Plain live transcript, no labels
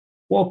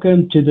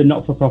Welcome to the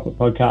Not-For-Profit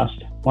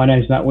Podcast. My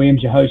name is Matt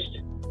Williams, your host.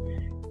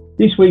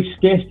 This week's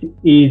guest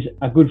is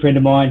a good friend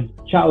of mine,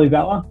 Charlie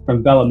Valla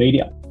from Valla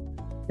Media.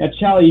 Now,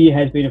 Charlie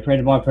has been a friend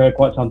of mine for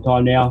quite some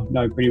time now,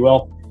 know him pretty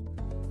well.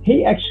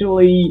 We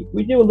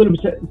do a little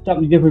bit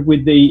something different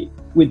with the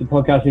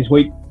podcast this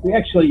week. We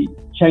actually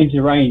change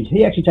the reins.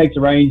 He actually takes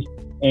the reins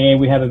and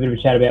we have a bit of a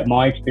chat about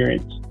my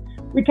experience.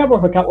 We cover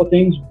off a couple of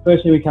things.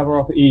 First thing we cover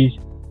off is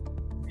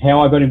how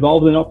I got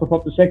involved in the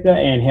not-for-profit sector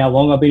and how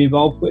long I've been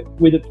involved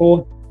with it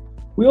for.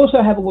 We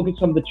also have a look at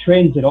some of the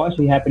trends that I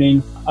see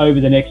happening over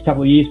the next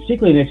couple of years,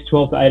 particularly the next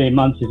 12 to 18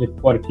 months. There's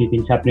quite a few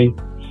things happening.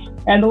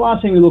 And the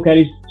last thing we look at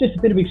is just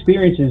a bit of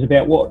experiences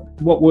about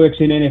what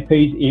works in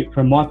NFPs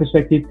from my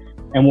perspective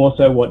and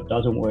also what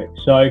doesn't work.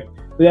 So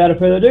without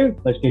further ado,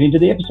 let's get into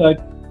the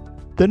episode.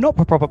 The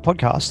Not-For-Profit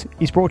Podcast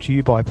is brought to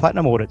you by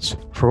Platinum Audits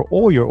for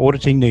all your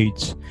auditing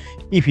needs.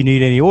 If you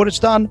need any audits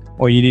done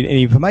or you need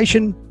any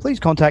information, please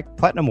contact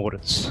Platinum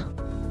Audits.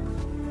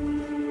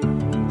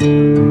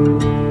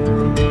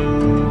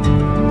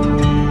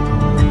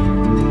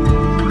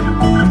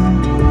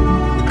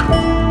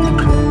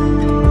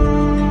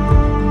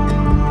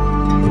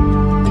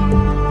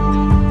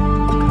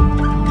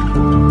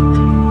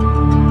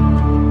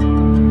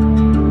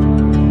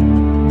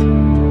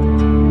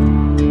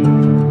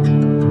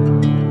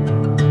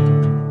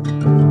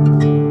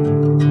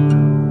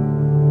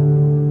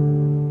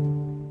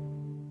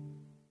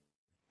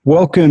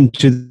 Welcome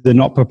to the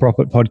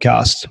Not-For-Profit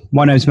Podcast.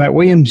 My name is Matt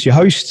Williams, your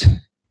host,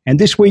 and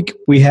this week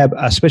we have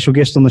a special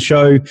guest on the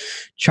show,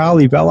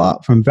 Charlie Valla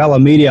from Valla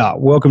Media.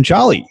 Welcome,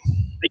 Charlie.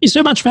 Thank you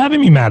so much for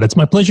having me, Matt. It's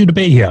my pleasure to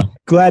be here.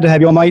 Glad to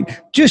have you on, mate.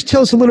 Just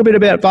tell us a little bit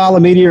about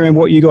Valla Media and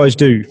what you guys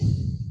do.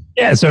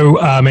 Yeah, so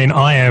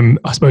I am,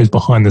 I suppose,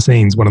 behind the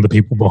scenes, one of the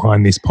people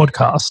behind this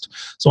podcast.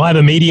 So I have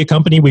a media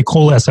company. We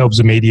call ourselves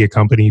a media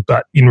company,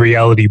 but in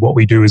reality, what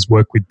we do is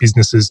work with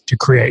businesses to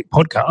create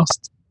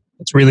podcasts.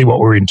 That's really what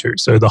we're into.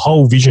 So the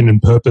whole vision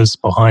and purpose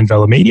behind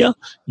Valla Media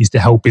is to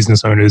help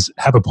business owners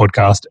have a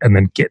podcast and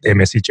then get their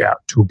message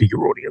out to a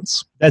bigger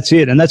audience. That's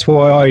it. And that's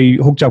why I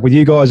hooked up with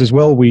you guys as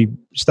well. We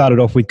started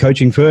off with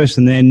coaching first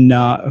and then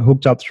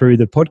hooked up through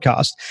the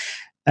podcast.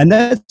 And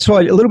that's why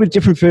a little bit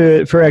different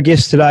for our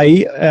guests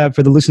today,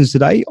 for the listeners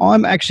today.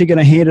 I'm actually going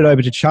to hand it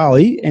over to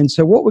Charlie. And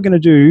so what we're going to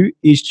do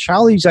is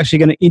Charlie's actually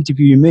going to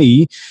interview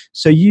me.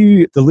 So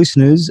you, the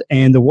listeners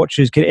and the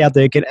watchers get out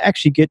there, can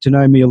actually get to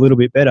know me a little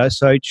bit better.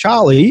 So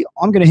Charlie,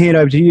 I'm going to hand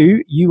over to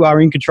you. You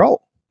are in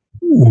control.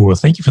 Ooh,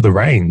 thank you for the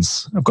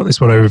reins. I've got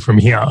this one over from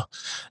here.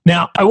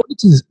 Now, I wanted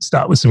to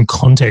start with some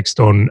context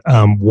on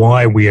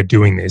why we are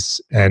doing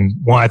this and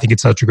why I think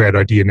it's such a great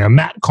idea. Now,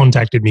 Matt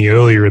contacted me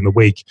earlier in the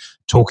week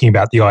talking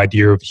about the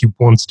idea of he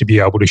wants to be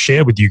able to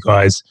share with you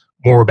guys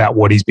more about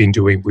what he's been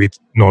doing with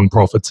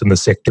nonprofits and the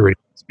sector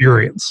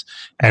experience.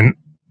 And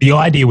the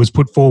idea was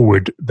put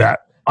forward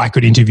that I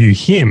could interview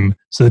him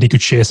so that he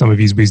could share some of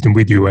his wisdom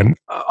with you. And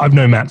I've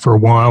known Matt for a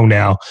while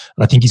now,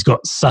 and I think he's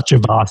got such a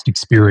vast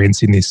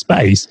experience in this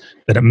space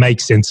that it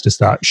makes sense to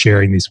start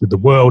sharing this with the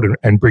world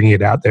and bringing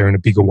it out there in a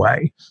bigger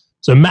way.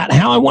 So Matt,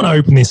 how I want to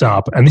open this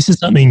up, and this is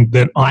something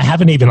that I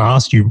haven't even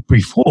asked you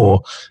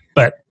before,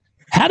 but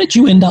how did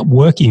you end up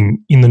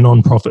working in the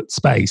nonprofit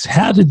space?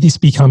 How did this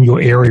become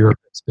your area of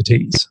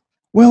expertise?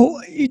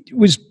 Well, it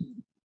was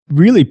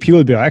really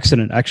purely by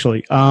accident,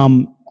 actually.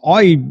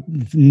 I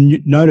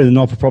know the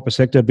not-for-profit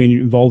sector. I've been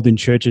involved in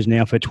churches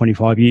now for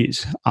 25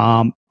 years.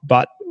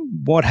 But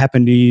what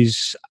happened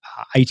is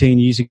 18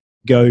 years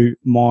ago,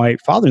 my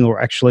father-in-law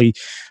actually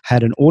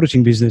had an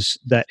auditing business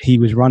that he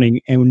was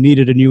running and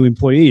needed a new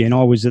employee. And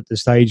I was at the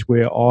stage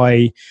where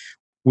I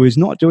was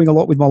not doing a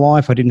lot with my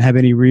life. I didn't have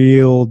any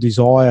real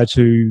desire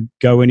to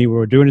go anywhere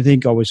or do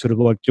anything. I was sort of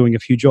like doing a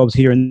few jobs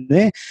here and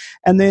there.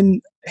 And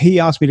then he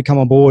asked me to come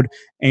on board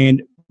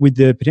and with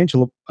the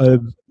potential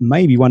of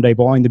maybe one day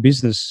buying the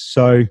business.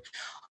 So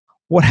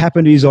what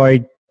happened is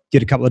I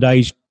did a couple of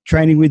days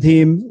training with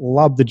him,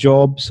 loved the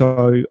job.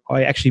 So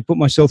I actually put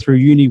myself through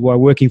uni while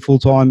working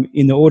full-time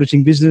in the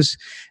auditing business.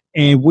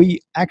 And we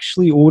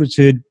actually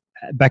audited,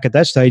 back at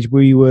that stage,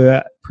 we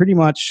were pretty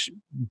much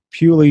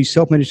purely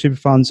self-managed super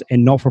funds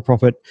and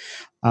not-for-profit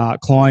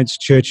clients,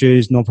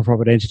 churches,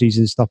 not-for-profit entities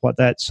and stuff like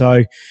that.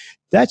 So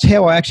that's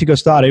how I actually got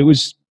started. It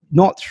was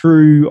not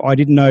through, I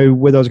didn't know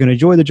whether I was going to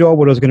enjoy the job,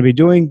 what I was going to be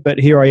doing, but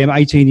here I am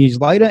 18 years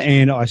later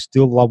and I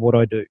still love what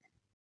I do.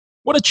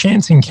 What a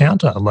chance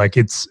encounter. Like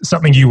it's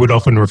something you would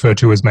often refer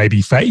to as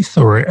maybe faith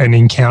or an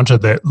encounter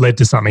that led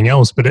to something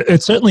else, but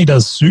it certainly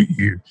does suit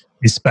you,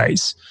 this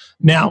space.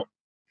 Now,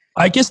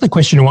 I guess the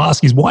question to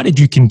ask is why did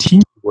you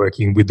continue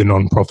working with the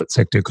nonprofit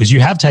sector? Because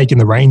you have taken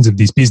the reins of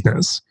this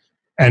business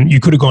and you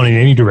could have gone in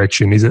any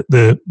direction. Is it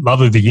the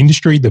love of the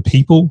industry, the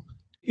people?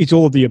 It's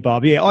all of the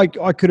above. Yeah,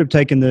 I could have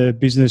taken the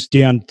business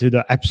down to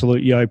the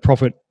absolute,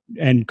 profit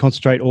and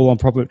concentrate all on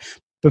profit.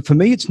 But for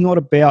me, it's not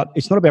about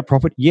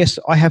profit. Yes,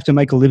 I have to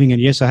make a living, and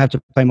yes, I have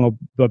to pay my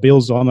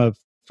bills. I'm a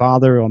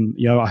father. I'm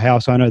a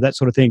house owner, that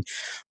sort of thing.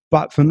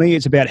 But for me,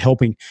 it's about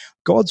helping.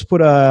 God's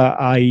put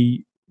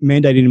a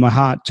mandated in my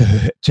heart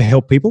to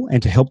help people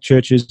and to help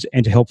churches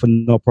and to help the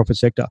not-profit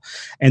sector.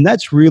 And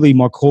that's really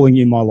my calling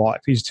in my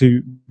life, is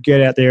to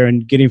get out there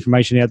and get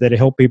information out there to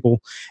help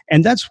people.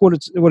 And that's what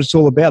it's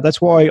all about.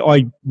 That's why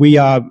we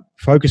are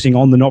focusing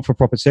on the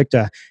not-for-profit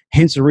sector.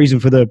 Hence the reason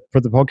for the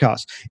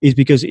podcast, is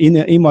because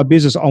in my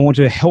business, I want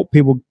to help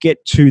people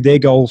get to their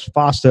goals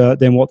faster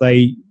than what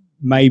they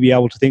may be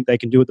able to think they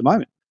can do at the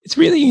moment. It's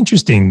really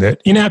interesting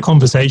that in our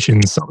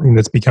conversations, something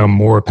that's become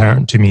more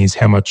apparent to me is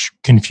how much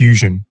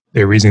confusion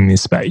there is in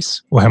this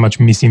space, or how much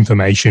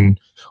misinformation,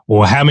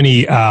 or how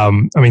many,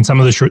 some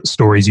of the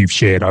stories you've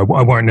shared, I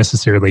won't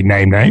necessarily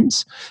name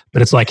names,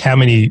 but it's like how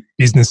many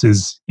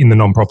businesses in the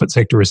nonprofit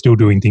sector are still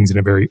doing things in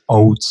a very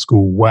old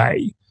school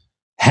way.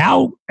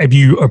 How have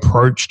you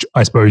approached,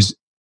 I suppose,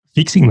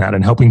 fixing that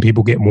and helping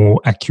people get more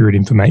accurate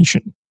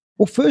information?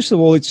 Well, first of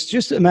all, it's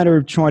just a matter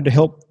of trying to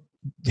help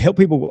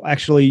people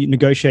actually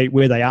negotiate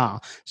where they are.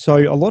 So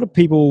a lot of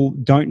people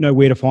don't know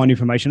where to find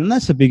information, and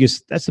that's the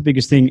biggest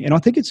thing. And I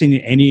think it's in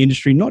any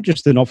industry, not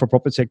just the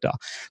not-for-profit sector.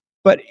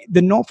 But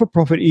the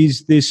not-for-profit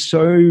there's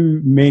so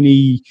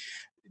many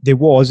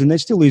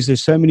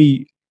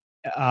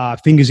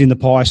fingers in the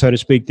pie, so to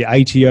speak, the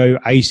ATO,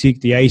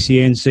 ASIC, the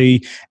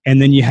ACNC,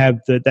 and then you have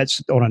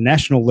that's on a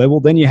national level.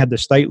 Then you have the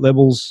state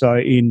levels. So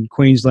in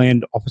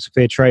Queensland, Office of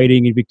Fair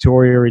Trading. In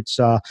Victoria, it's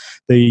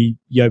the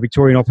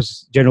Victorian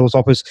Office, General's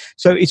Office.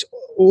 So it's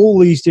all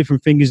these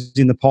different fingers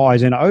in the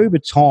pies, and over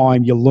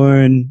time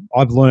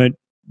I've learned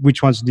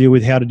which ones to deal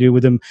with, how to deal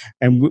with them,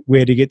 and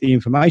where to get the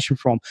information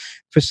from.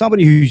 For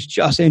somebody who's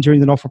just entering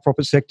the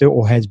not-for-profit sector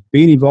or has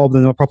been involved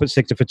in the not-for-profit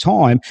sector for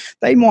time,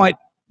 they might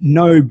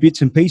know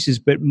bits and pieces,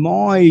 but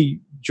my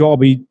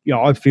job is,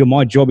 I feel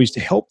my job is to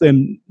help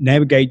them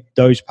navigate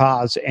those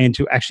paths and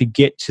to actually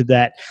get to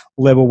that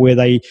level where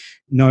they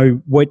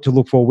know what to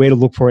look for, where to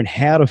look for, and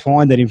how to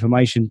find that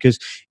information. Because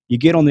you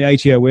get on the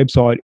ATO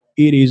website,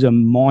 it is a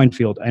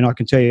minefield. And I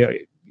can tell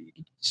you,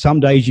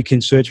 some days you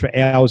can search for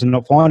hours and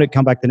not find it,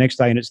 come back the next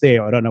day and it's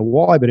there. I don't know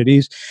why, but it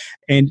is.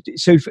 And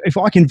so if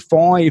I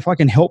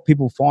can help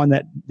people find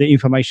the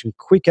information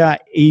quicker,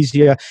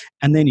 easier,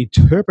 and then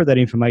interpret that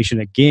information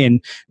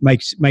again,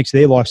 makes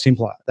their life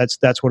simpler.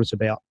 That's what it's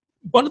about.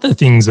 One of the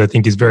things I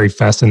think is very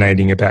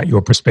fascinating about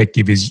your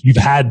perspective is you've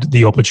had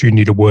the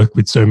opportunity to work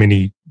with so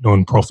many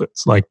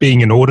nonprofits, like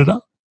being an auditor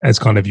as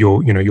kind of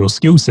your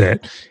skill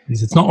set.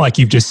 Is it's not like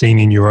you've just seen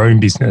in your own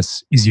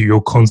business, is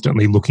you're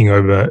constantly looking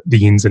over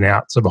the ins and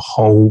outs of a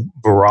whole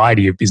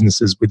variety of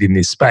businesses within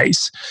this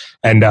space.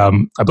 And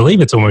I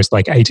believe it's almost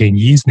like 18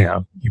 years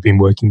now you've been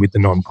working with the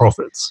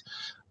nonprofits.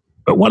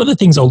 But one of the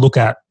things I'll look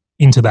at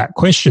into that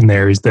question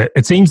there is that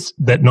it seems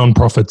that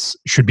nonprofits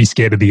should be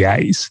scared of the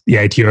A's, the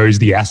ATOs,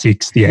 the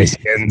ASICs, the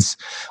ACNs.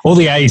 All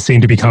the A's seem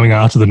to be coming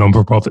after the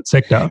non-for-profit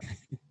sector.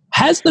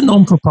 Has the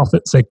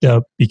non-for-profit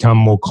sector become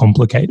more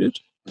complicated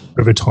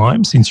over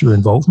time since your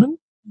involvement?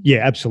 Yeah,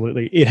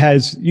 absolutely. It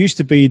used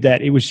to be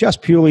that it was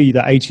just purely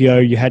the ATO.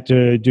 You had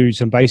to do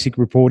some basic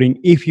reporting.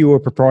 If you were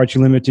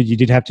proprietary limited, you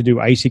did have to do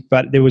ASIC,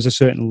 but there was a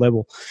certain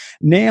level.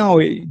 Now,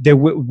 there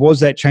was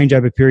that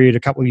changeover period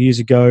a couple of years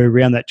ago,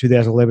 around that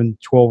 2011,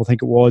 12, I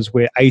think it was,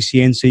 where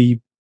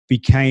ACNC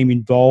became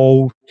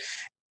involved,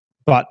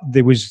 but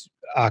there was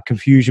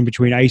confusion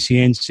between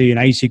ACNC and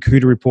ASIC, who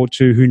to report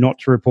to, who not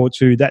to report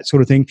to, that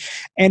sort of thing.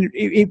 And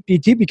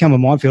it did become a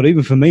minefield,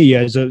 even for me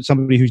as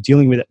somebody who's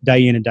dealing with it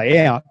day in and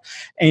day out.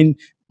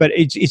 But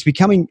it's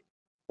becoming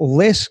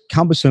less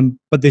cumbersome,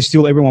 but there's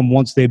still, everyone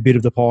wants their bit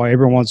of the pie.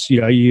 Everyone wants,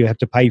 you have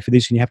to pay for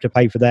this and you have to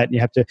pay for that, and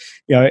you have to,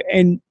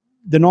 and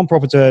the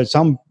nonprofits are,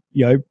 some,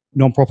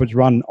 nonprofits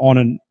run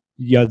on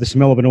the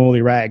smell of an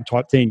oily rag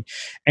type thing.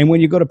 And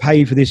when you've got to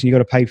pay for this and you've got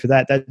to pay for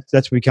that,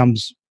 that's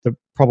becomes the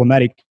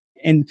problematic.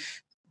 And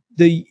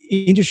the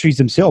industries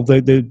themselves,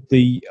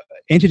 the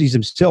entities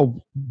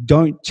themselves,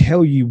 don't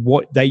tell you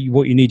what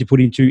you need to put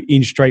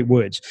in straight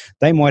words.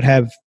 They might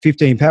have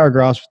 15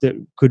 paragraphs that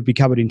could be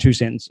covered in 2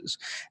 sentences,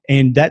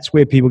 and that's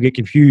where people get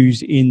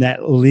confused in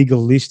that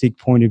legalistic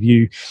point of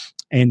view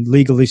and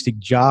legalistic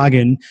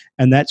jargon.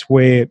 And that's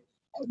where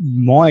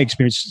my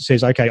experience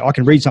says, okay, I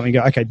can read something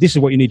and go, okay, this is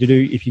what you need to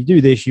do. If you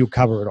do this, you'll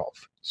cover it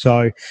off.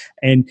 So,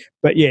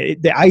 but yeah,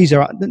 the A's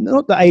are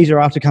not the A's are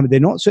after coming. They're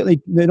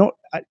not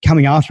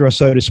coming after us,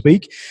 so to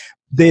speak.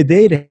 They're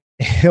there to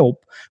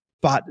help,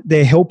 but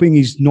their helping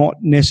is not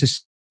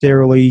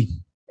necessarily,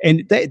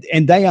 and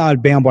they are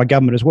bound by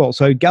government as well.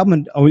 So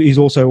government is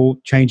also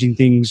changing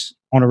things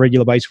on a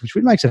regular basis, which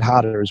makes it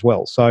harder as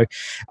well. So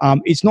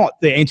it's not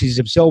the entities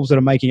themselves that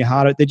are making it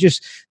harder. They're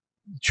just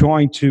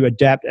trying to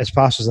adapt as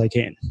fast as they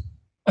can.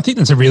 I think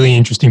that's a really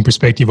interesting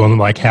perspective on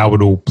like how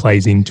it all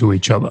plays into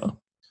each other.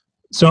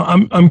 So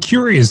I'm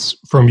curious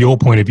from your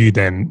point of view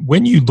then,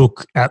 when you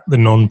look at the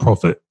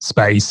non-profit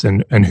space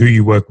and who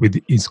you work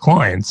with as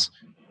clients,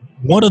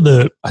 what are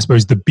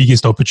the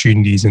biggest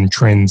opportunities and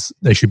trends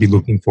they should be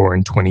looking for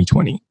in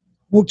 2020?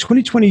 Well,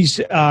 2020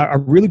 is a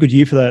really good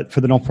year for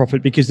the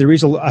non-profit, because there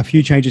is a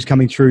few changes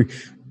coming through.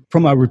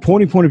 From a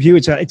reporting point of view,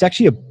 it's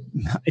actually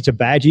a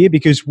bad year,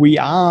 because we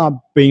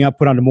are being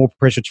put under more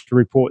pressure to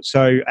report.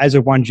 So as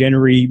of 1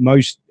 January,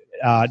 most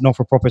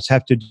not-for-profits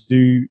have to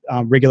do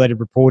regulated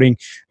reporting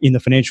in the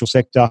financial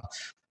sector.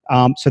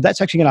 So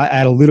that's actually going to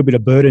add a little bit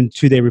of burden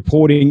to their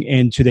reporting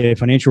and to their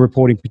financial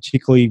reporting,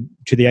 particularly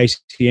to the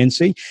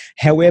ACNC.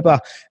 However,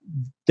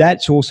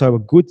 that's also a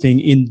good thing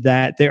in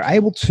that they're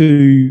able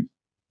to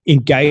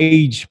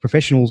engage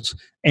professionals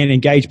and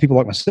engage people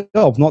like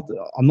myself.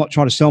 I'm not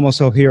trying to sell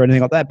myself here or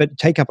anything like that, but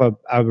take up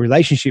a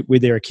relationship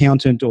with their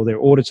accountant or their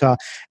auditor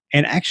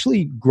and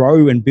actually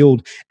grow and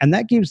build. And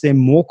that gives them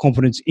more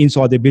confidence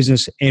inside their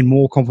business and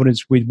more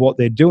confidence with what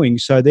they're doing.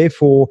 So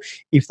therefore,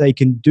 if they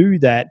can do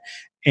that,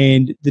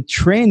 and the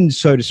trend,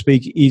 so to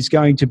speak, is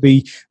going to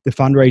be the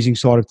fundraising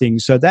side of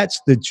things. So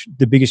that's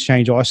the biggest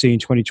change I see in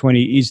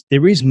 2020 is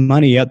there is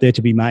money out there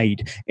to be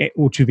made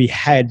or to be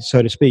had,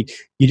 so to speak.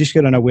 You just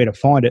got to know where to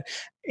find it.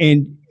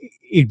 And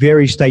it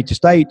varies state to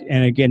state,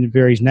 and again, it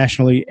varies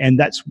nationally. And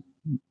that's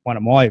one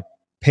of my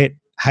pet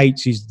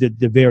hates is the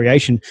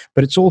variation,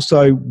 but it's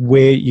also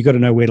where you got to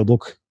know where to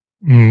look.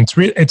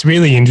 It's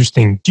really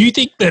interesting. Do you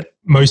think that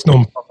most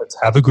nonprofits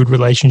have a good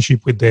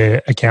relationship with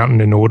their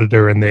accountant and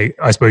auditor, and they're,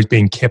 I suppose,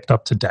 being kept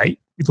up to date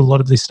with a lot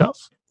of this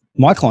stuff?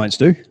 My clients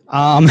do.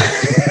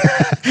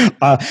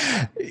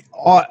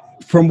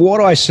 From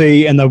what I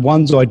see and the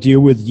ones I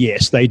deal with,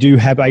 yes, they do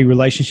have a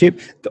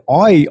relationship.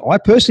 I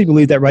personally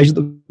believe that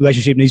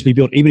relationship needs to be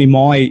built even in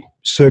my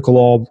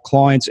circle of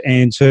clients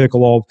and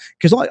circle of,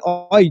 because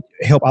I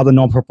help other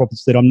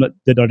non-profits that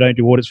I don't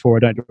do audits for, I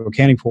don't do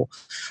accounting for,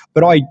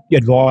 but I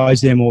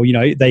advise them, or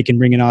they can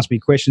ring and ask me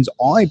questions.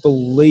 I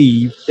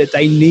believe that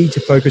they need to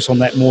focus on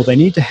that more. They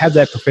need to have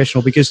that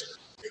professional, because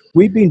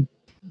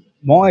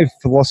my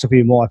philosophy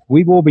in life,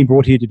 we've all been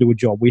brought here to do a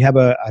job. We have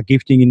a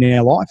gifting in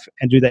our life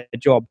and do that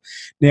job.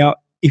 Now,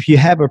 if you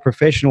have a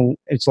professional,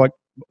 it's like,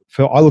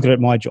 I look at it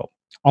my job.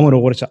 I'm an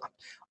auditor.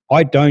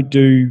 I don't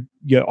do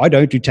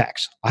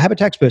tax. I have a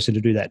tax person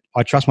to do that.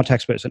 I trust my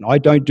tax person. I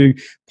don't do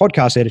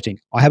podcast editing.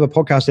 I have a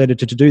podcast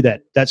editor to do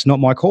that. That's not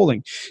my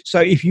calling. So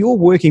if you're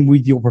working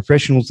with your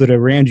professionals that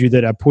are around you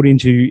that are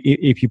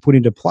if you put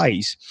into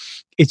place,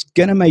 it's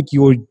going to make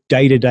your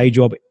day-to-day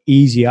job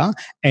easier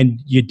and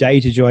your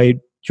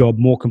day-to-day job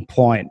more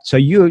compliant. So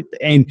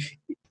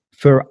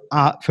for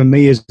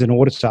me as an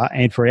auditor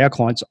and for our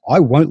clients, I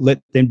won't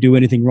let them do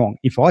anything wrong.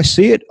 If I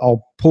see it,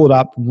 I'll pull it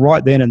up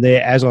right then and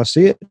there as I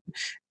see it,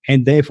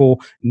 and therefore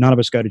none of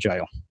us go to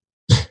jail.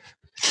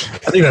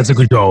 I think that's a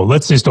good goal.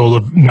 Let's just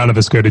none of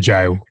us go to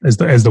jail as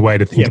the way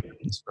to think about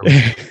this.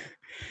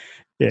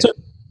 Yeah. So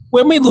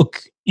when we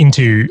look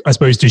into, I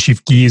suppose, to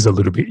shift gears a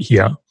little bit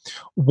here,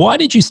 why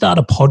did you start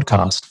a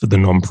podcast for the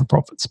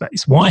non-profit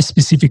space? Why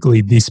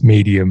specifically this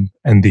medium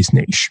and this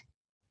niche?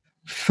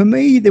 For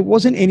me, there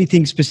wasn't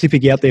anything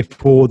specific out there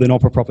for the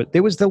not-for-profit.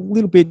 There was the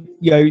little bit,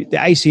 the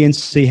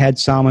ACNC had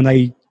some, and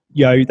they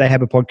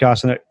have a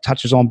podcast and it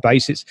touches on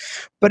basics.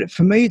 But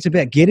for me, it's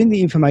about getting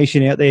the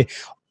information out there.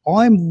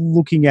 For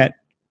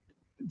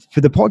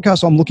the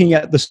podcast, I'm looking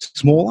at the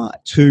smaller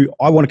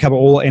I want to cover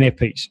all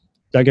NFPs.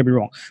 Don't get me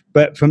wrong.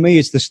 But for me,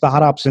 it's the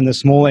startups and the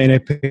smaller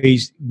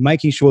NFPs,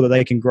 making sure that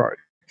they can grow.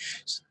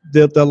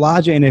 The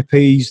larger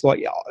NFPs,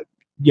 like,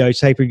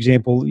 say, for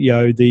example,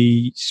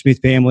 the Smith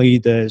family,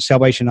 the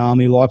Salvation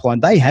Army, Lifeline,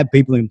 they have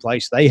people in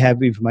place. They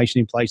have information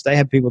in place. They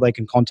have people they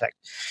can contact.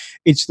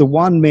 It's the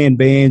one-man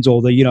bands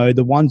or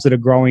the ones that are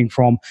growing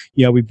from,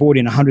 we brought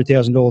in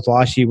 $100,000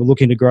 last year. We're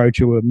looking to grow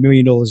to $1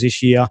 million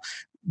this year.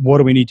 What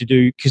do we need to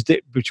do? Because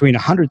between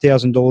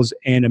 $100,000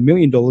 and $1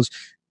 million,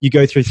 you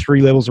go through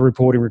 3 levels of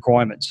reporting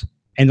requirements.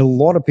 And a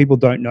lot of people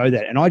don't know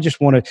that. And I just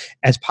want to,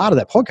 as part of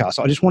that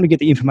podcast, I just want to get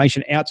the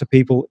information out to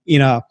people in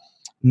a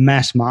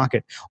mass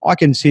market. I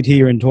can sit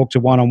here and talk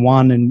to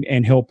one-on-one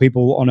and help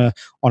people on a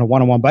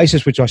one-on-one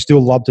basis, which I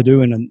still love to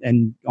do.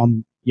 And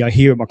I'm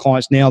here at my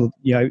clients now.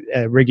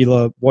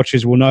 Regular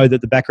watchers will know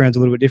that the background's a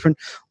little bit different.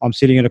 I'm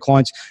sitting at a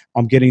client's,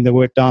 I'm getting the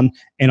work done,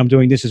 and I'm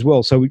doing this as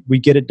well. So we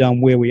get it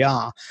done where we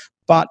are.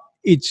 But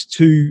it's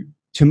to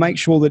make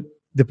sure that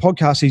the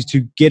podcast is to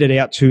get it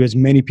out to as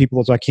many people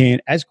as I can,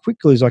 as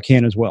quickly as I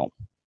can as well.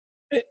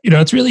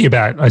 It's really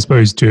about, I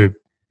suppose, to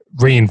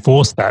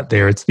reinforce that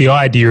there. It's the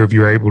idea of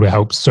you're able to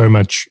help so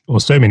much or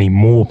so many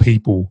more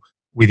people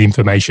with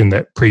information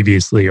that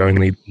previously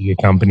only the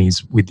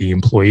companies with the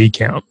employee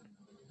count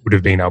would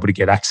have been able to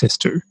get access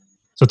to.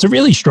 So it's a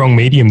really strong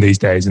medium these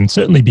days, and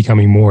certainly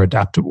becoming more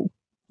adaptable.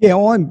 Yeah,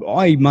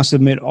 I must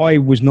admit, I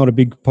was not a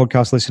big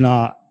podcast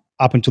listener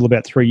up until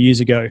about 3 years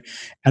ago.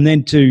 And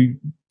then to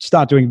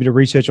start doing a bit of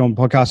research on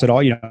podcasts that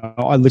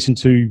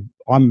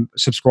I'm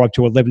subscribed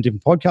to 11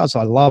 different podcasts.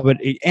 I love it.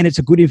 And it's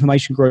a good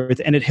information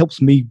growth, and it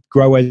helps me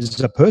grow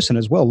as a person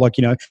as well. Like,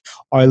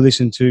 I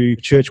listen to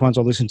church ones,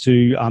 I listen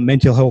to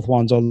mental health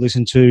ones, I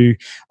listen to,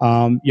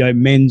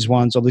 men's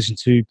ones, I listen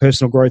to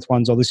personal growth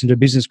ones, I listen to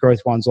business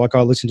growth ones, like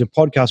I listen to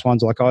podcast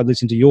ones, like I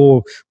listen to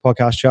your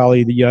podcast,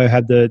 Charlie, that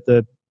had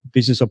the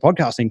business of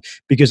podcasting,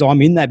 because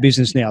I'm in that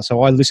business now.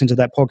 So I listen to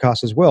that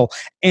podcast as well,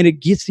 and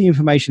it gets the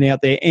information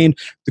out there. And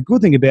the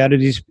good thing about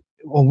it is,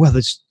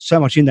 there's so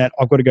much in that.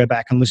 I've got to go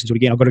back and listen to it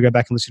again. I've got to go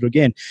back and listen to it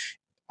again.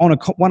 on a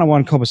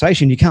one-on-one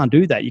conversation, you can't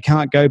do that. You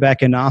can't go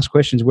back and ask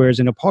questions. Whereas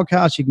in a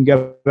podcast, you can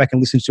go back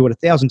and listen to it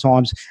 1,000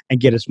 times and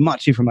get as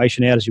much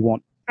information out as you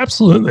want.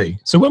 Absolutely.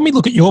 So when we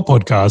look at your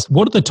podcast,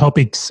 what are the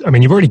topics? I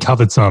mean, you've already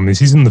covered some.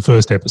 This isn't the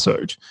first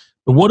episode.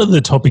 But what are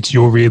the topics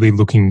you're really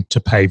looking to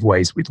pave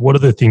ways with? What are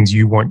the things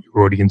you want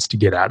your audience to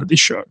get out of this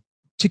show?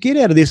 To get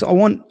out of this, I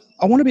want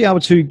to be able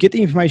to get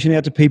the information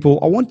out to people.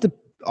 I want the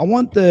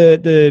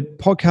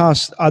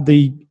podcasts,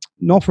 the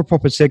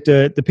not-for-profit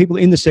sector, the people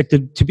in the sector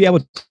to be able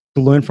to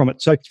learn from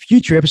it. So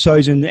future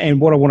episodes and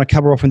what I want to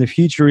cover off in the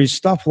future is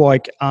stuff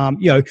like,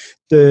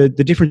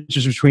 the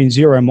differences between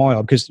Xero and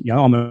MyOb, because,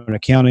 I'm an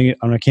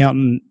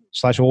accountant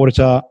 /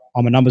 auditor.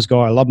 I'm a numbers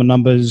guy. I love my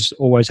numbers,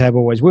 always have,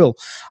 always will.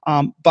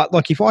 But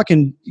like, if I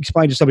can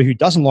explain to somebody who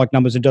doesn't like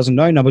numbers and doesn't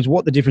know numbers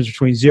what the difference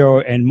between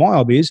Xero and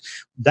MyOb is,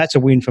 that's a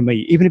win for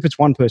me, even if it's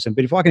one person.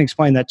 But if I can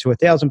explain that to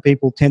 1,000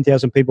 people,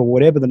 10,000 people,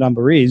 whatever the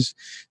number is,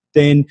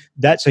 then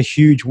that's a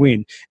huge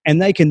win.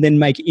 And they can then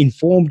make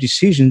informed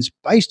decisions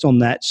based on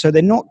that. So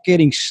they're not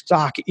getting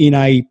stuck in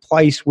a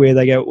place where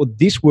they go, well,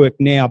 this worked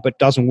now, but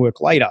doesn't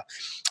work later.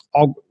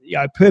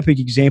 A perfect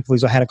example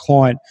is I had a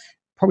client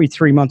probably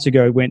 3 months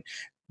ago when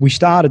we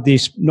started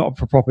this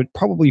not-for-profit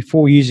probably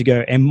 4 years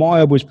ago, and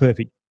MyOb was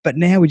perfect. But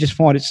now we just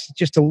find it's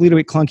just a little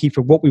bit clunky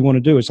for what we want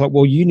to do. It's like,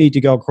 well, you need to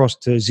go across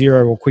to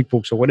Xero or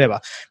QuickBooks or whatever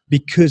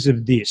because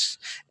of this.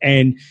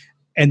 And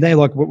they're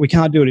like, well, we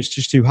can't do it. It's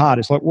just too hard.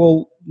 It's like,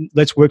 well,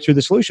 let's work through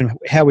the solution.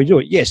 How we do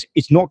it. Yes,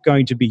 it's not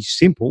going to be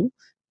simple,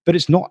 but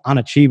it's not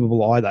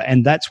unachievable either.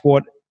 And that's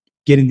what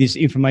getting this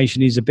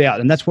information is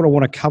about. And that's what I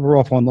want to cover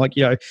off on, like,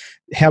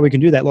 how we can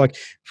do that. Like,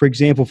 for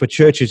example, for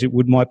churches, it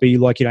might be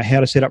like, how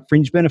to set up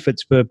fringe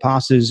benefits for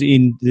pastors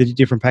in the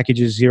different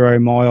packages, Xero,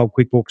 MyOb,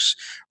 QuickBooks,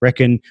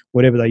 Reckon,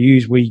 whatever they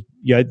use.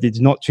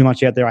 There's not too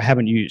much out there I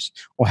haven't used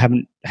or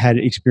haven't had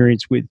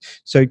experience with.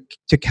 So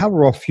to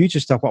cover off future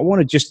stuff, I want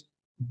to just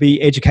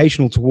be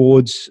educational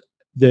towards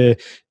the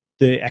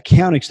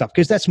accounting stuff,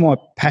 because that's my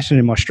passion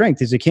and my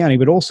strength is accounting,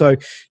 but also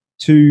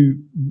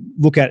to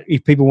look at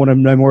if people want to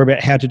know more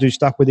about how to do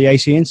stuff with the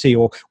ACNC,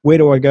 or where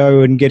do I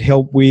go and get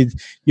help with,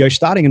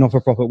 starting a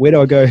not-for-profit? Where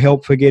do I go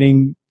help for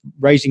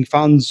raising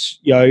funds,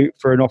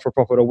 for a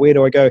not-for-profit, or where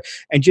do I go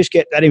and just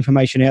get that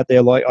information out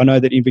there? Like, I know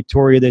that in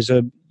Victoria, there's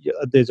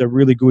a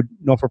really good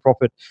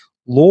not-for-profit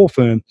law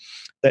firm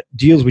that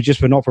deals with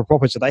just for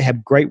not-for-profits. So they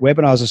have great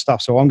webinars and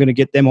stuff. So I'm going to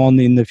get them on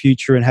in the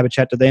future and have a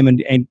chat to them,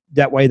 and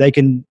that way they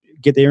can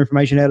get their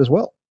information out as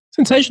well.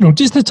 Sensational.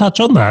 Just to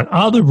touch on that,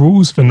 are the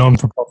rules for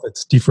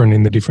non-for-profits different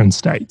in the different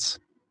states,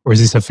 or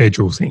is this a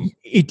federal thing?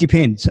 It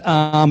depends.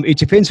 It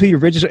depends who you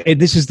register. And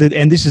this is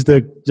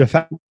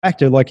the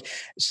factor. Like,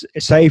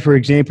 say for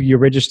example, you're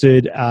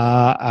registered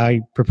a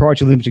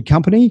proprietary limited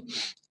company,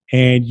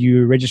 and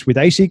you register with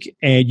ASIC,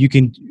 and you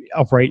can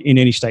operate in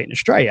any state in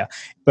Australia.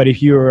 But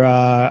if you're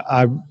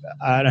an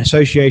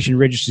association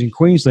registered in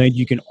Queensland,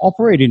 you can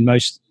operate in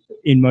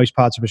most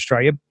parts of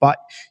Australia, but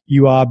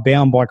you are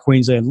bound by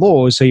Queensland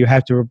laws, so you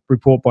have to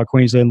report by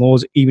Queensland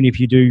laws, even if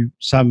you do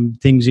some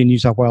things in New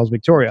South Wales,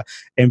 Victoria,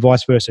 and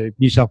vice versa.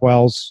 New South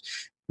Wales,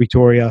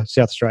 Victoria,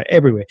 South Australia,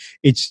 everywhere.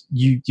 It's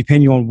you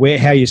depending on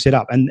how you're set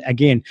up. And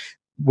again,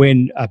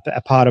 when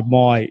a part of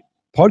my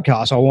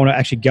podcast, I want to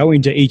actually go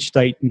into each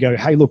state and go,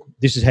 hey, look,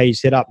 this is how you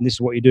set up and this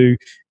is what you do,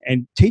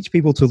 and teach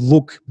people to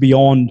look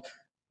beyond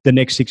the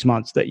next 6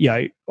 months.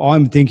 That,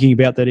 I'm thinking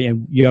about that,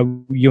 and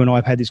you and I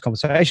have had this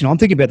conversation. I'm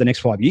thinking about the next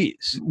 5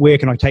 years. Where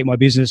can I take my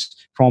business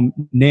from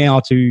now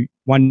to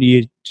 1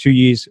 year, 2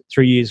 years,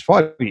 3 years,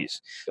 5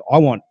 years? I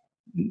want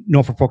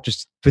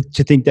not-for-profits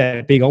to think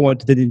that big. I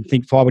want to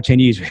think 5 or 10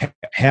 years.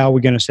 How are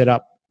we going to set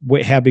up?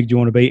 How big do you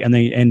want to be,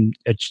 and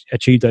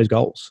achieve those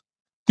goals?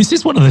 This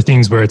is one of the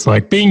things where it's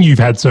like, being you've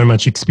had so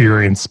much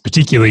experience,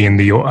 particularly in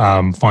the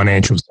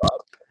financial side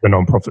of the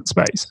non-profit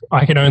space,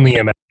 I can only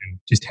imagine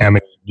just how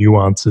many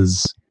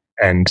nuances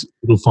and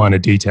little finer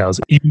details,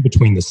 even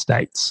between the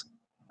states,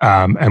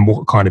 and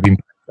what kind of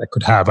impact that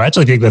could have. I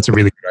actually think that's a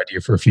really good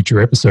idea for a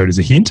future episode as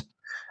a hint.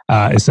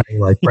 Is saying,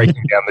 like,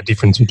 breaking down the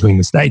difference between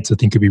the states, I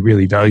think could be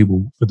really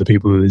valuable for the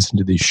people who listen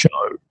to this show.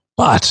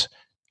 But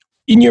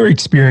in your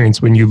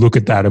experience, when you look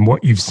at that and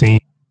what you've seen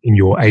in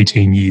your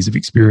 18 years of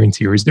experience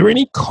here, is there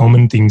any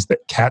common things that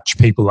catch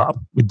people up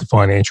with the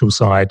financial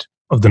side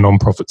of the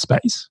non-profit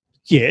space?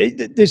 Yeah,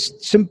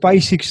 there's some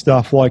basic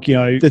stuff like,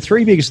 the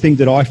three biggest things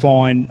that I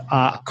find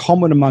are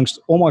common amongst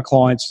all my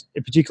clients,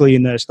 particularly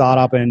in the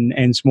startup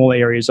and small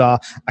areas, are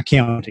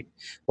accounting.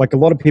 Like, a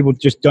lot of people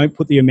just don't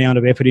put the amount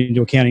of effort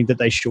into accounting that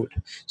they should.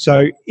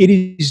 So it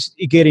is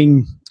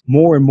getting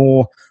more and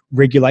more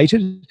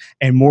regulated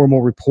and more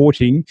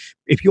reporting.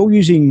 If you're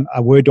using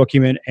a Word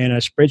document and a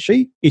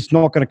spreadsheet, it's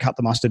not going to cut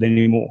the mustard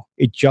anymore.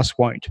 It just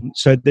won't.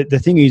 So the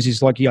thing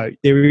is like,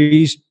 there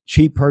is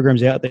cheap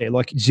programs out there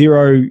like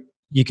Xero.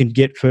 You can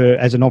get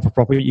as a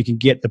not-for-profit, you can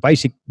get the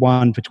basic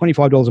one for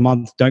 $25 a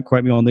month. Don't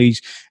quote me on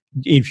these.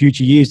 in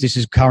future years. This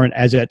is current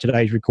as at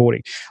today's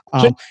recording.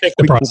 Check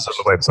the prices on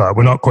the website.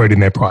 We're not quoting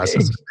their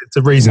prices. It's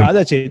a reason. No,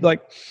 that's it.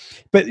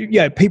 But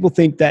yeah, people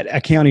think that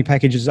accounting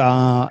packages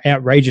are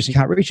outrageous and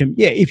can't reach them.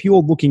 Yeah, if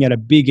you're looking at a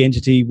big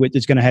entity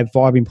that's going to have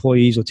 5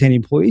 employees or 10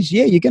 employees,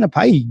 yeah, you're going to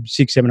pay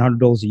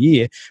 $600-700 a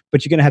year,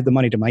 but you're going to have the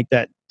money to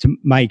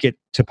make it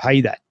to pay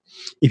that.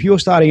 If you're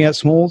starting out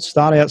small,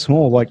 start out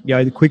small. Like, the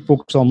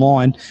QuickBooks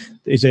Online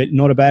is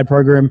not a bad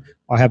program.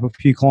 I have a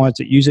few clients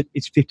that use it.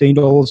 It's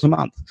 $15 a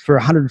month for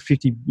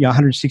 $150,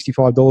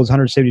 $165,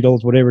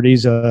 $170, whatever it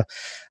is a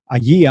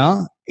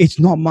year. It's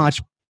not much,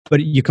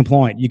 but you're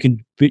compliant. You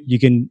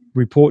can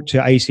report to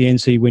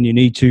ACNC when you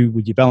need to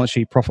with your balance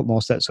sheet, profit and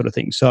loss, that sort of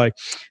thing. So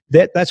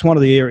that's one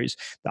of the areas.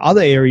 The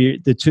other area,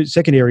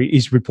 second area,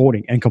 is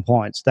reporting and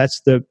compliance.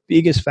 That's the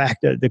biggest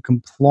factor. The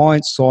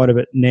compliance side of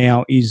it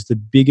now is the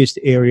biggest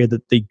area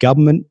that the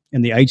government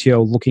and the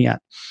ATO are looking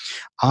at.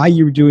 Are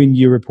you doing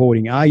your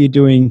reporting? Are you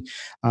doing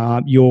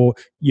your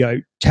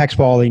tax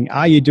filing?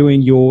 Are you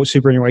doing your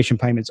superannuation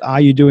payments?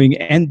 Are you doing?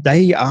 And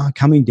they are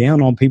coming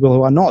down on people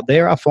who are not.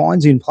 There are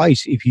fines in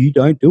place if you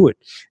don't do it.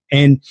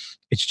 And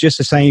it's just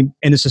the same,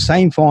 and it's the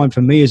same fine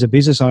for me as a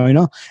business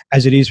owner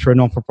as it is for a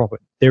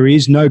not-for-profit. There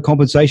is no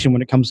compensation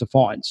when it comes to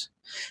fines.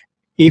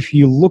 If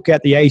you look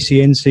at the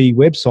ACNC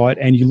website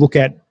and you look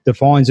at the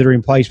fines that are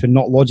in place for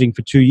not lodging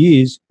for 2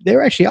 years,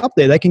 they're actually up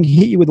there. They can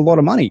hit you with a lot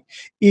of money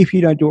if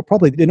you don't do it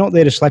properly. They're not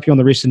there to slap you on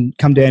the wrist and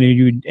come down on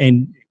you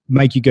and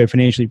make you go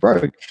financially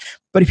broke.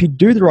 But if you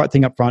do the right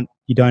thing up front,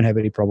 you don't have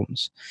any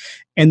problems.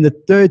 And the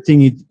third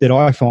thing that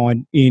I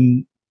find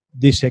in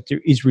this sector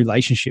is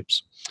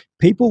relationships.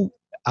 People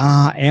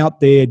are out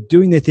there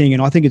doing their thing,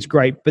 and I think it's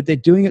great, but they're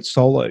doing it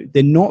solo.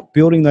 They're not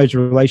building those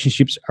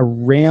relationships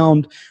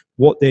around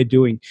what they're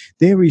doing.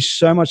 There is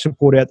so much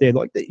support out there,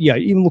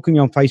 even looking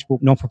on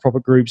Facebook,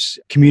 not-for-profit groups,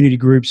 community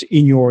groups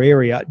in your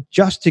area,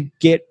 just to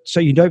so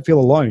you don't feel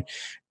alone.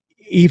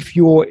 If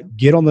you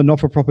get on the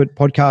Not-for-Profit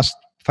Podcast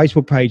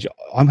Facebook page,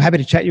 I'm happy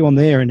to chat you on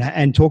there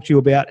and talk to you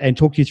about and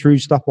talk you through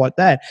stuff like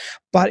that.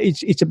 But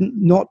it's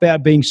not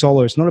about being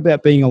solo. It's not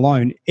about being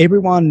alone.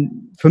 Everyone,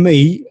 for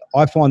me,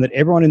 I find that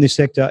everyone in this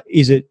sector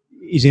is in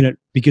it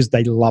because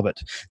they love it.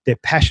 They're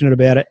passionate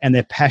about it, and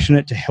they're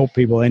passionate to help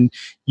people. And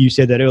you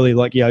said that earlier,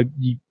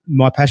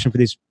 my passion for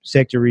this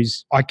sector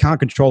is I can't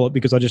control it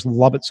because I just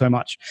love it so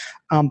much.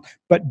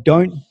 But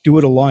don't do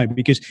it alone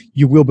because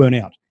you will burn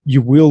out.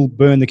 You will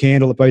burn the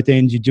candle at both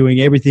ends. You're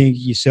doing everything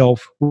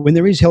yourself when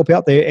there is help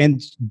out there.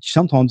 And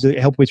sometimes the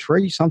help is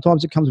free.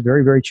 Sometimes it comes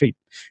very, very cheap.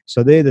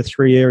 So they're the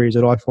 3 areas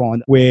that I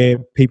find where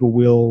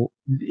people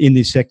in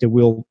this sector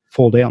will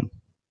fall down.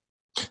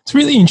 It's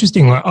really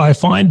interesting. I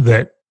find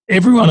that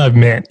everyone I've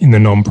met in the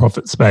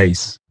non-profit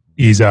space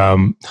is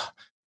an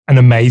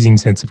amazing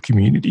sense of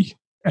community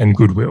and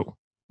goodwill.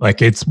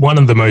 It's one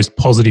of the most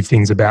positive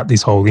things about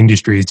this whole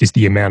industry is just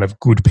the amount of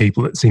good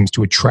people it seems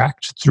to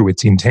attract through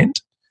its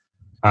intent.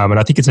 And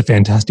I think it's a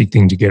fantastic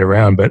thing to get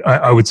around. But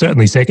I would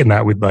certainly second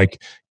that with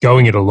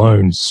going it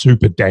alone,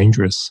 super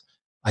dangerous.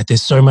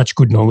 There's so much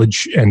good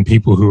knowledge and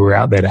people who are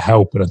out there to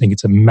help. But I think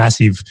it's a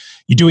massive,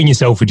 you're doing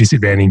yourself a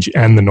disadvantage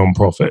and the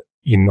non-profit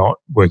in not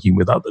working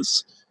with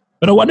others.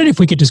 But I wondered if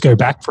we could just go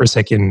back for a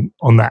second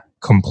on that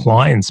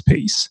compliance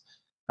piece.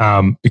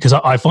 Because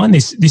I find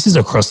this is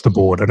across the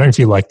board. I don't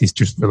feel like this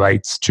just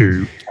relates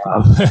to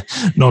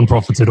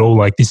non-profits at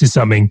all. This is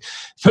something,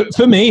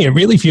 for me, it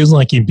really feels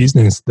like in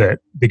business that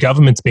the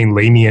government's been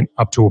lenient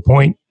up to a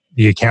point.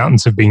 The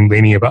accountants have been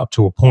lenient up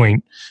to a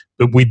point.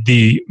 But with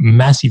the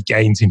massive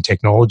gains in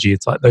technology,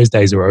 it's like those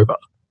days are over.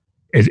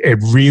 It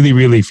really,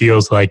 really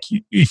feels like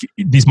if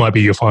this might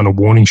be your final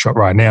warning shot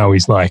right now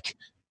is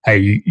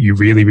hey, you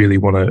really, really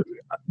want to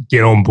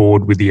get on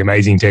board with the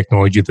amazing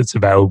technology that's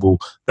available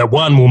that,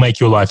 1, will make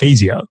your life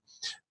easier,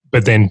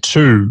 but then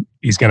 2,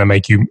 is going to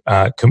make you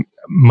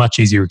much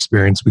easier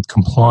experience with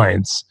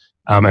compliance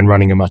and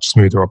running a much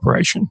smoother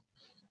operation.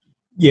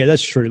 Yeah,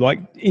 that's true.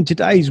 In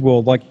today's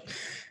world, look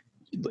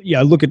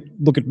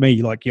at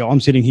me. I'm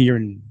sitting here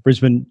in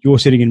Brisbane, you're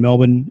sitting in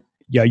Melbourne.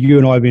 You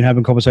and I have been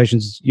having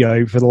conversations,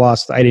 for the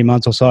last 18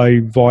 months or so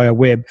via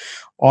web.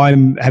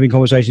 I'm having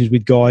conversations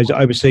with guys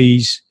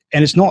overseas,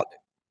 and it's not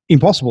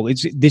impossible.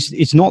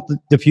 It's not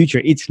the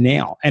future. It's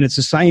now, and it's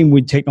the same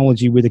with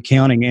technology, with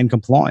accounting and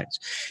compliance.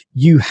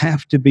 You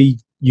have to be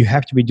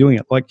doing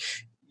it.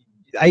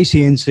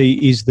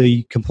 ACNC is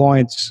the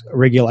compliance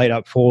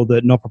regulator for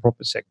the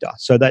not-for-profit sector.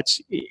 So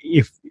that's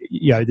the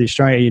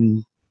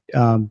Australian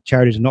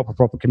Charities and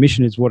Not-for-Profit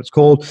Commission is what it's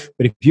called.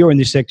 But if you're in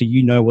this sector,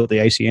 you know what the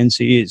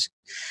ACNC is.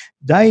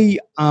 They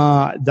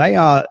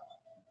are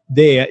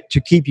there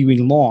to keep you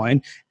in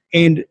line.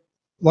 And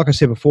like I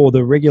said before,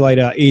 the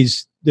regulator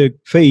is the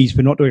fees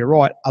for not doing it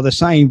right are the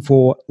same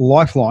for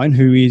Lifeline,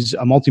 who is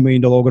a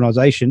multi-million-dollar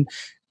organisation,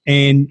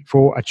 and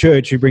for a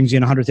church who brings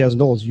in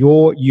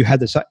 $100,000. You have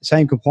the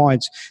same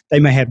compliance.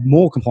 They may have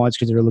more compliance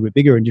because they're a little bit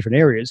bigger in different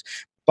areas,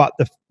 but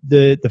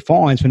the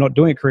fines for not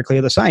doing it correctly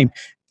are the same.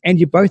 And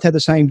you both have the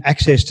same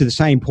access to the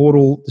same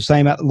portal, the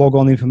same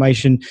log-on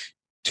information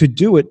to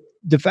do it.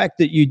 The fact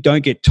that you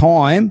don't get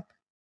time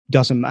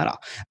doesn't matter.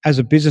 As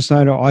a business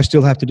owner, I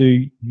still have to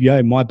do,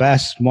 my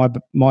BAS, my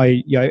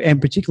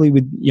and particularly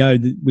with,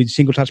 with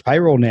single touch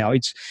payroll now,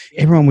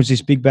 everyone was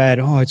this big bad,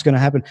 it's going to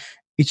happen.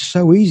 It's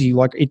so easy.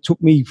 Like, it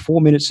took me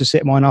 4 minutes to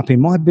set mine up in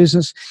my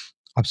business.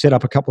 I've set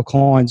up a couple of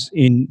clients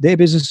in their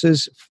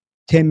businesses,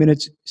 10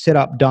 minutes, set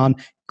up, done,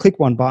 click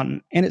one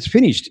button, and it's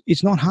finished.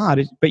 It's not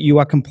hard, but you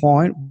are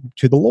compliant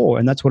to the law,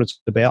 and that's what it's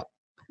about.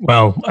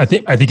 Well, I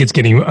think it's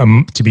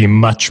getting to be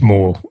much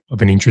more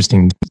of an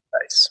interesting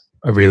space.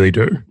 I really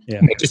do.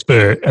 Yeah. Now, just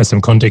for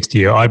some context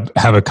here, I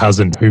have a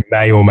cousin who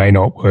may or may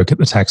not work at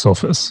the tax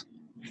office.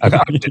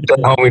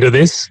 Don't hold me to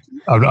this.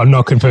 I'm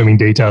not confirming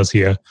details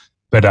here,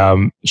 but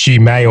she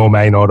may or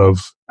may not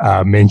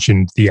have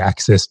mentioned the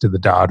access to the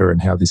data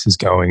and how this is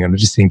going. And I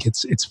just think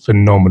it's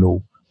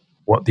phenomenal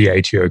what the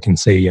ATO can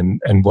see and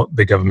what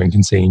the government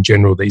can see in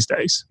general these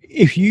days.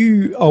 If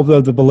you are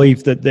of the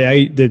belief that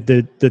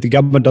the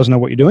government doesn't know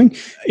what you're doing,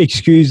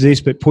 excuse this,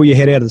 but pull your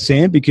head out of the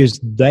sand, because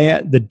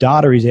the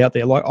data is out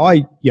there. Like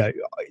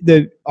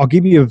I'll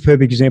give you a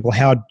perfect example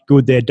how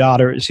good their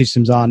data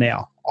systems are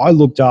now. I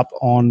looked up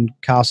on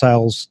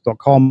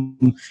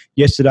carsales.com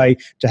yesterday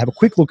to have a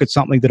quick look at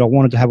something that I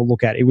wanted to have a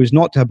look at. It was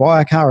not to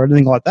buy a car or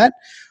anything like that.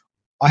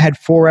 I had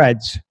 4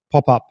 ads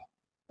pop up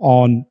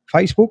on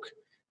Facebook,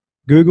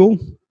 Google,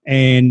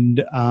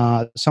 and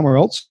somewhere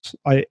else.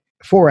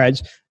 4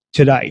 ads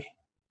today.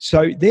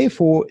 So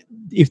therefore,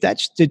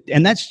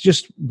 that's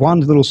just one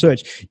little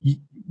search.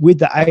 With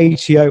the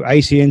ATO,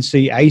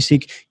 ACNC,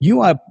 ASIC,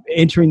 you are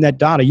entering that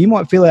data. You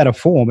might fill out a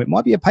form. It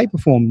might be a paper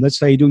form. Let's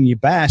say you're doing your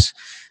BAS.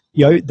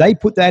 They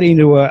put that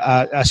into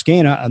a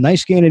scanner, and they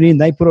scan it in.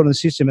 They put it on the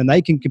system, and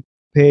they can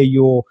compare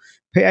your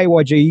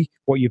PAYG,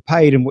 what you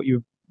paid, and what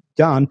you've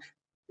done,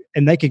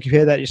 and they can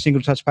compare that to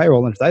single touch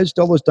payroll. And if those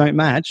dollars don't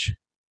match,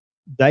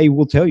 they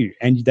will tell you,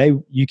 and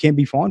you can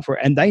be fined for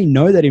it. And they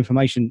know that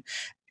information,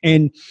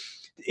 and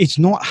it's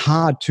not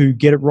hard to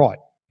get it right.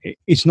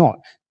 It's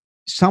not.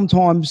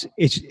 Sometimes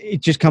it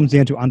just comes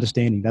down to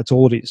understanding. That's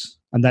all it is,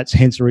 and that's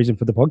hence the reason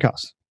for the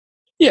podcast.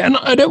 Yeah, and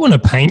I don't want to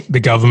paint the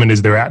government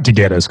as they're out to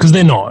get us, because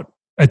they're not.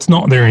 It's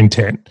not their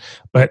intent.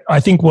 But I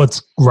think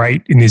what's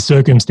great in this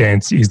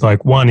circumstance is,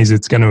 like, one is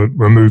it's going to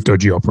remove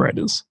dodgy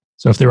operators.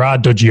 So if there are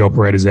dodgy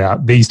operators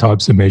out, these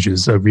types of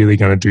measures are really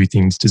going to do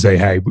things to say,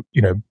 hey,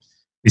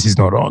 this is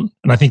not on.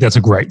 And I think that's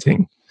a great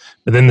thing.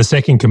 But then the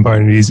second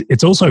component is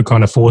it's also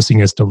kind of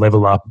forcing us to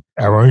level up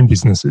our own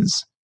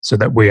businesses so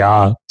that we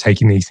are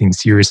taking these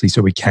things seriously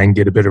so we can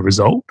get a better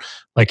result.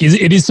 Like,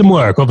 it is some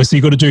work. Obviously,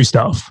 you've got to do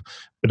stuff.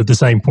 But at the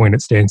same point,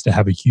 it stands to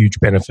have a huge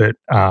benefit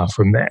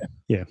from there.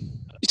 Yeah.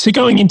 So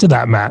going into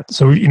that, Matt,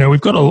 so, we've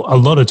got a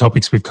lot of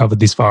topics we've covered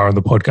this far on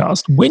the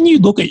podcast. When you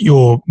look at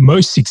your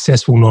most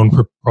successful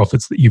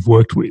non-profits that you've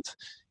worked with,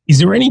 is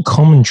there any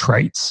common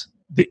traits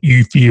that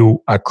you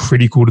feel are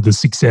critical to the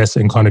success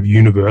and kind of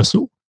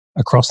universal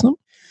across them?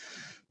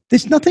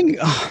 There's nothing,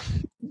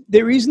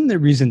 there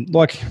isn't.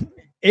 Like,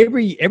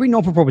 every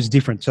not-for-profit is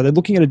different. So they're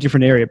looking at a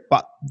different area.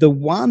 But the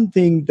one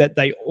thing that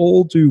they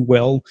all do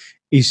well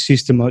is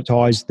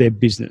systematize their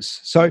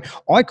business. So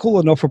I call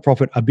a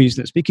not-for-profit a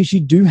business, because you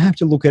do have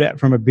to look at it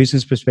from a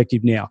business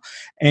perspective now.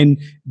 And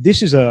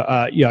this is in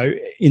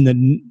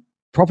the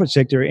profit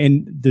sector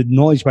and the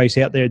knowledge base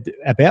out there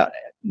about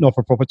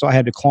not-for-profits. I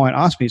had a client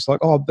ask me, it's like,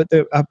 but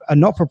a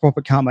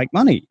not-for-profit can't make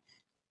money.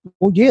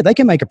 Well, yeah, they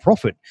can make a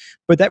profit,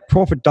 but that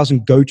profit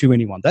doesn't go to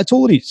anyone. That's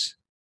all it is.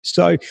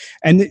 So,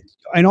 and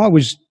I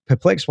was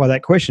perplexed by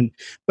that question.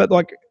 But,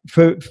 like,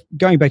 for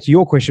going back to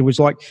your question, was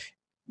like,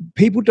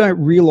 people don't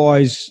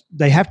realize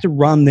they have to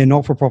run their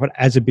not-for-profit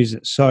as a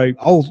business. So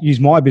I'll use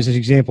my business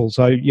example.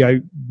 So,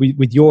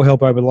 with your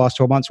help over the last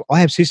 12 months, I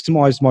have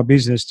systemized my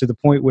business to the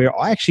point where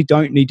I actually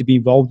don't need to be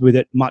involved with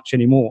it much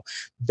anymore.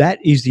 That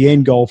is the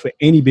end goal for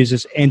any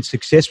business, and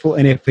successful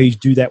NFPs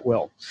do that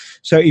well.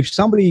 So if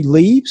somebody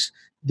leaves,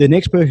 the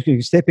next person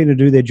can step in and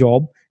do their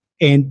job,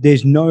 and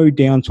there's no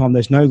downtime,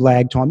 there's no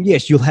lag time.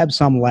 Yes, you'll have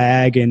some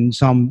lag and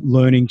some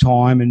learning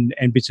time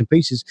and bits and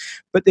pieces,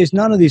 but there's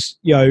none of this,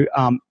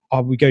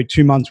 we go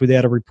 2 months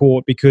without a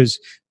report because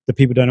the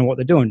people don't know what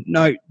they're doing.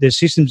 No, their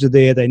systems are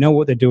there. They know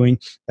what they're doing.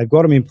 They've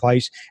got them in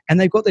place, and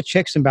they've got the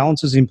checks and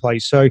balances in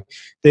place. So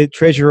the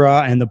treasurer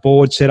and the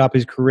board setup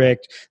is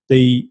correct.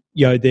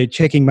 They're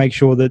checking, make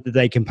sure that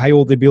they can pay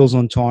all their bills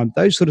on time,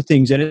 those sort of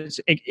things. And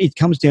it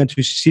comes down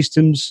to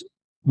systems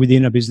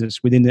within a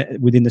business, within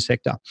the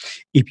sector.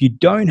 If you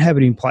don't have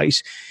it in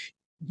place,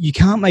 you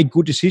can't make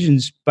good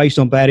decisions based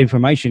on bad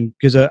information,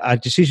 because a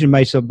decision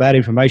based on bad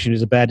information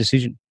is a bad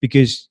decision.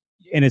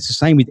 And it's the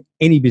same with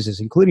any business,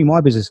 including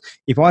my business.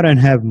 If I don't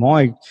have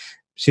my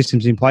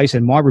systems in place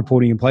and my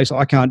reporting in place,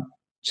 I can't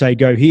say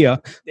go here.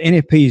 The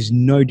NFP is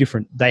no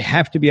different. They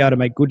have to be able to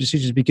make good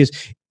decisions, because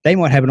they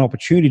might have an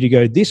opportunity to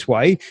go this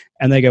way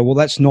and they go, well,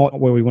 that's not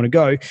where we want to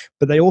go.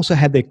 But they also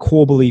have their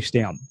core beliefs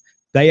down.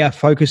 They are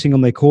focusing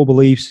on their core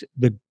beliefs,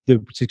 the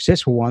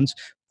successful ones.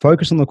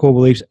 Focus on the core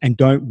beliefs and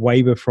don't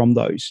waver from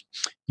those.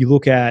 You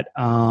look at,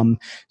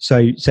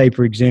 say,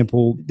 for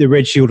example, the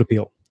Red Shield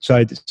appeal. So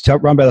it's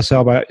run by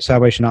the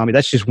Salvation Army.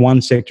 That's just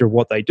one sector of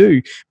what they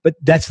do, but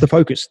that's the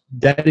focus.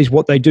 That is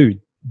what they do.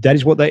 That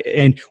is what they.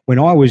 And when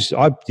I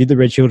did the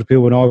Red Shield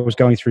Appeal when I was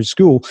going through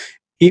school.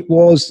 It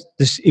was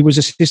a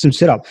system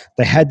set up.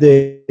 They had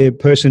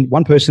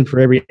one person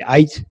for every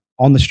 8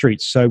 on the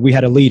streets. So we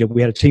had a leader.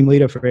 We had a team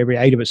leader for every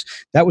 8 of us.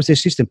 That was their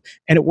system,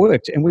 and it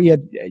worked. And we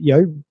had,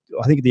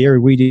 I think the area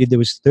we did, there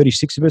was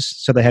 36 of us.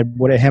 So they had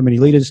how many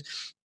leaders,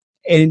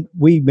 and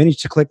we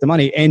managed to collect the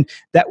money, and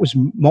that was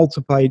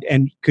multiplied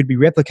and could be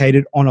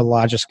replicated on a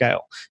larger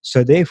scale.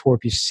 So therefore,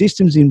 if your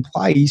system's in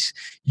place,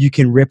 you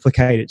can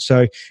replicate it.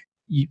 So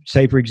you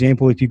say, for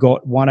example, if you've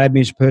got one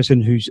admin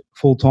person who's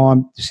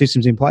full-time, the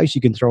system's in place,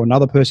 you can throw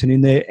another person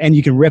in there and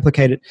you can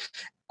replicate it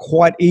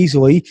quite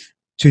easily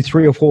to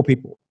 3 or 4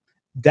 people.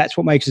 That's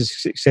what makes it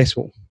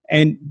successful.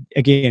 And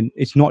again,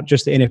 it's not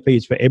just the NFP,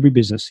 it's for every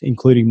business,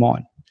 including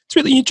mine. It's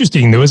really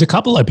interesting. There was a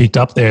couple I picked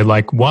up there.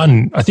 Like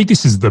one, I think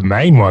this is the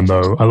main one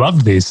though. I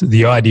love this.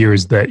 The idea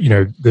is that,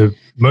 the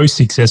most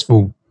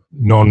successful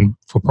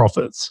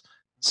non-for-profits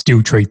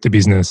still treat the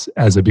business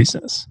as a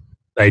business.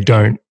 They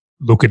don't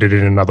look at it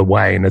in another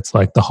way. And it's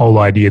like the whole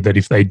idea that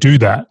if they do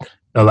that,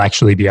 they'll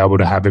actually be able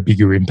to have a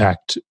bigger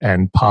impact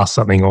and pass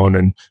something on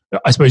and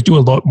I suppose do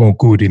a lot more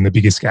good in the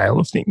bigger scale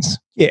of things.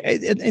 Yeah,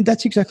 and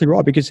that's exactly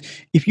right. Because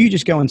if you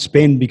just go and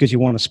spend because you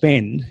want to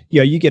spend,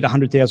 you get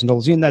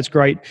 $100,000 in, that's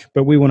great,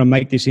 but we want to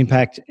make this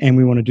impact and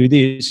we want to do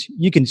this.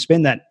 You can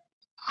spend that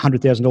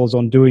 $100,000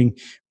 on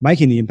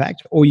making the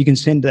impact, or you can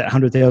send that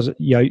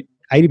 $100,000,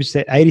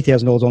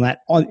 $80,000 on that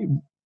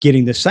on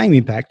getting the same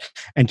impact,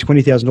 and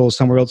 $20,000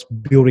 somewhere else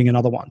building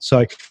another one.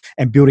 So,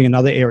 and building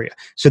another area.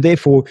 So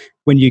therefore,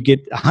 when you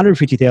get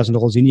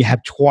 $150,000 in, you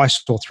have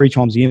twice or 3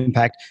 times the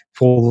impact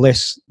for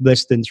less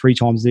than 3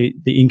 times the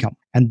income.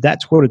 And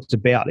that's what it's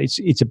about.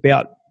 It's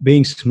about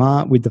being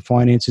smart with the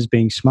finances,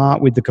 being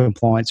smart with the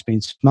compliance,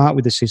 being smart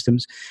with the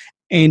systems.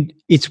 And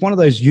it's one of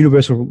those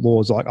universal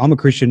laws. Like, I'm a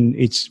Christian.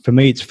 For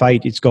me, it's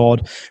fate, it's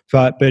God.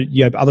 But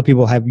other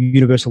people have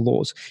universal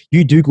laws.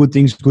 You do good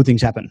things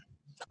happen.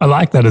 I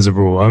like that as a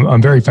rule.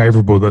 I'm very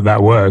favorable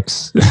that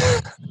works.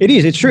 It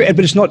is. It's true.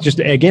 But it's not just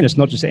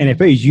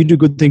NFPs. You do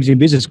good things in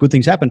business, good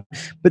things happen.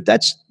 But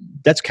that's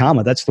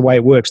karma. That's the way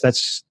it works.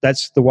 That's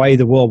the way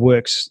the world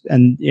works.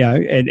 And,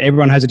 and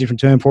everyone has a different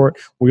term for it.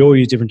 We all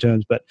use different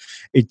terms, but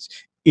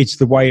it's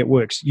the way it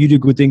works. You do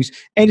good things.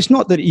 And it's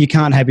not that you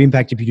can't have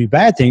impact if you do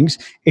bad things.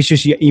 It's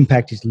just your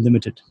impact is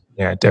limited.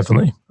 Yeah,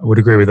 definitely. I would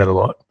agree with that a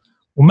lot.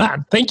 Well,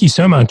 Matt, thank you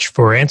so much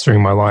for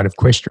answering my line of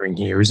questioning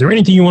here. Is there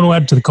anything you want to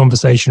add to the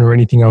conversation or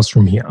anything else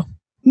from here?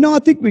 No, I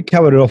think we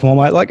covered it off,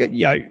 mate. Like,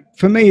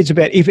 for me, it's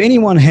about, if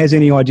anyone has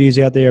any ideas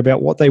out there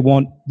about what they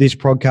want this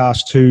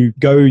podcast to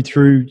go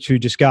through, to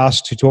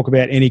discuss, to talk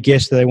about, any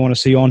guests that they want to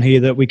see on here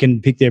that we can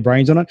pick their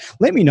brains on it,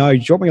 let me know.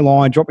 Drop me a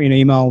line, drop me an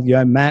email,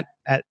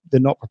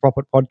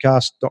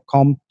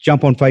 matt@thenotforprofitpodcast.com.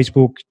 Jump on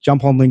Facebook,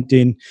 jump on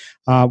LinkedIn.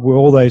 We're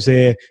all those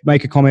there.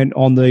 Make a comment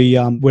on the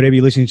whatever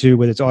you're listening to,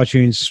 whether it's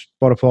iTunes,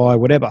 Spotify,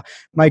 whatever.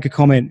 Make a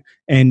comment,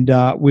 and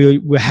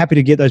we're happy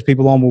to get those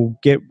people on. We'll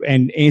get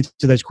and answer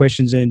those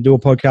questions and do a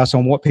podcast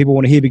on what people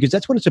want to hear, because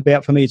that's what it's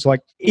about for me. It's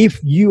like, if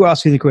you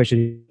ask me the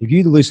question, if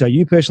you, the listener,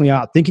 you personally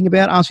are thinking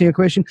about asking a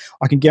question,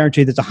 I can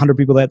guarantee there's 100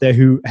 people out there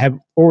who have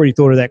already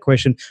thought of that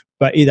question,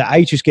 but either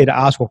A, too scared to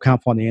ask, or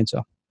can't find the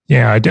answer.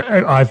 Yeah,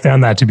 I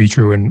found that to be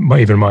true in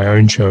even my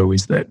own show,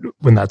 is that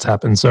when that's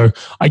happened. So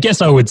I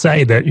guess I would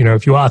say that,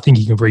 if you are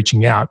thinking of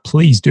reaching out,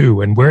 please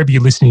do. And wherever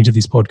you're listening to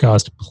this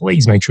podcast,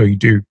 please make sure you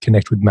do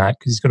connect with Matt,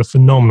 because he's got a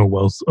phenomenal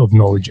wealth of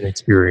knowledge and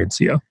experience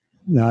here.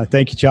 No,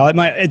 thank you, Charlie.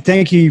 Mate,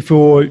 thank you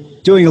for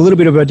doing a little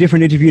bit of a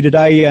different interview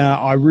today.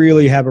 I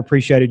really have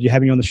appreciated you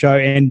having me on the show.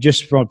 And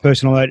just from a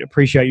personal note,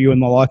 appreciate you in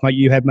my life, mate.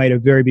 You have made a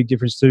very big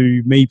difference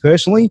to me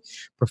personally,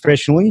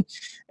 professionally.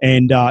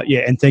 And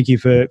and thank you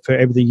for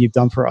everything you've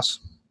done for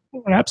us.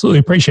 I absolutely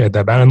appreciate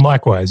that, man. And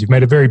likewise, you've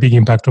made a very big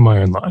impact on my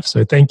own life.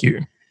 So thank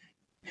you.